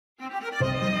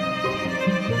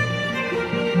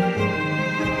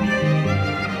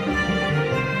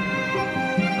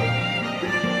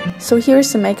So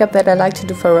here's the makeup that I like to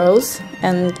do for Rose,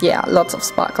 and yeah, lots of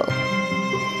sparkle.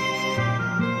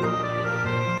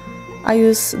 I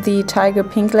use the Tiger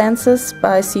Pink lenses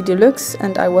by Seedelux,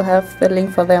 and I will have the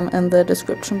link for them in the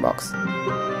description box.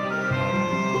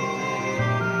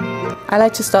 I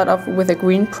like to start off with a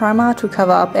green primer to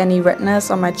cover up any redness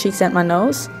on my cheeks and my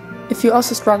nose. If you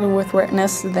also struggle with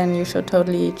redness, then you should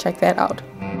totally check that out.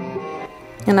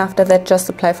 And after that, just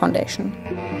apply foundation.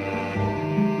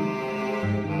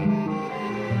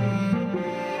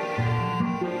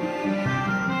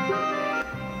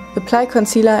 Apply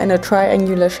concealer in a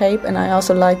triangular shape, and I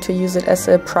also like to use it as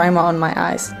a primer on my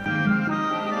eyes.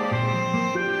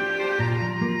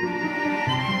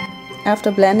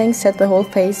 After blending, set the whole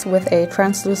face with a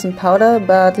translucent powder,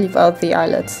 but leave out the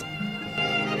eyelids.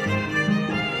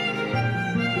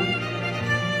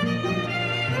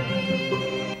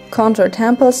 Contour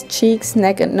temples, cheeks,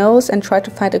 neck and nose, and try to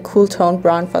find a cool toned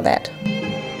brown for that.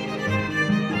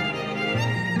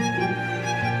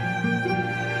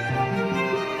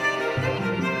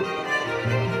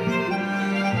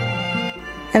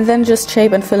 And then just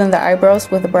shape and fill in the eyebrows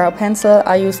with a brow pencil.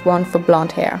 I used one for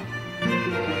blonde hair.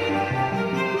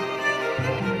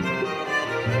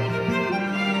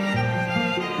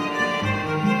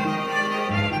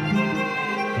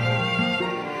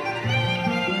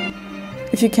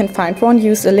 If you can find one,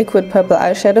 use a liquid purple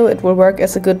eyeshadow. It will work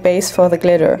as a good base for the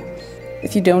glitter.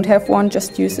 If you don't have one,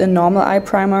 just use a normal eye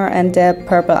primer and dab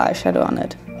purple eyeshadow on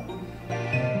it.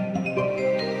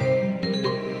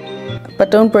 But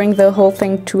don't bring the whole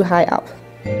thing too high up.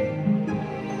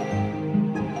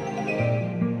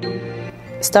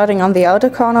 Starting on the outer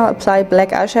corner, apply black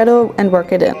eyeshadow and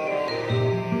work it in.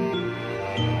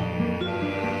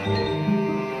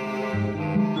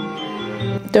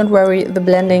 Don't worry, the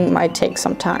blending might take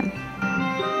some time.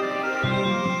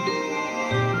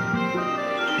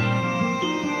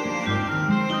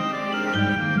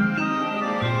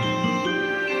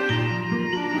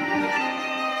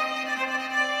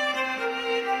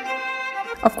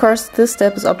 Of course, this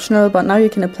step is optional, but now you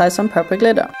can apply some purple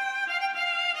glitter.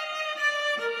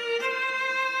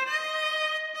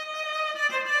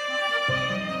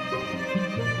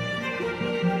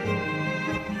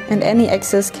 And any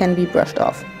excess can be brushed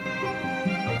off.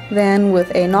 Then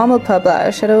with a normal purple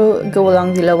eyeshadow, go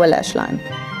along the lower lash line.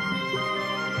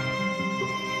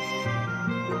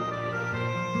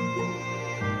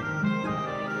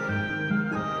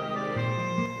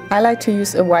 I like to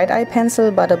use a white eye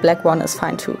pencil, but a black one is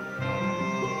fine too.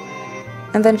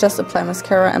 And then just apply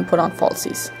mascara and put on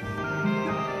falsies.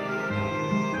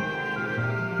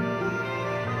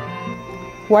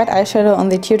 White eyeshadow on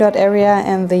the tear dot area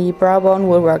and the brow bone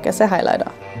will work as a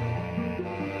highlighter.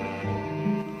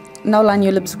 Now line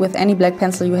your lips with any black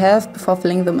pencil you have before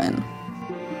filling them in.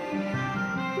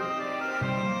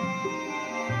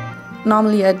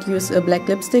 Normally I'd use a black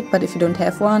lipstick, but if you don't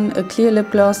have one, a clear lip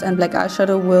gloss and black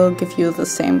eyeshadow will give you the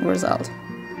same result.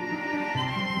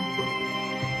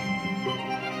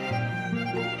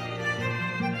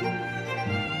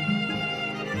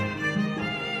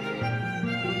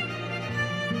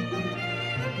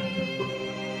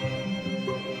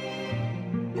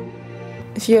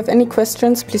 If you have any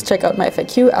questions, please check out my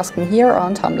FAQ, ask me here or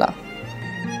on Tumblr.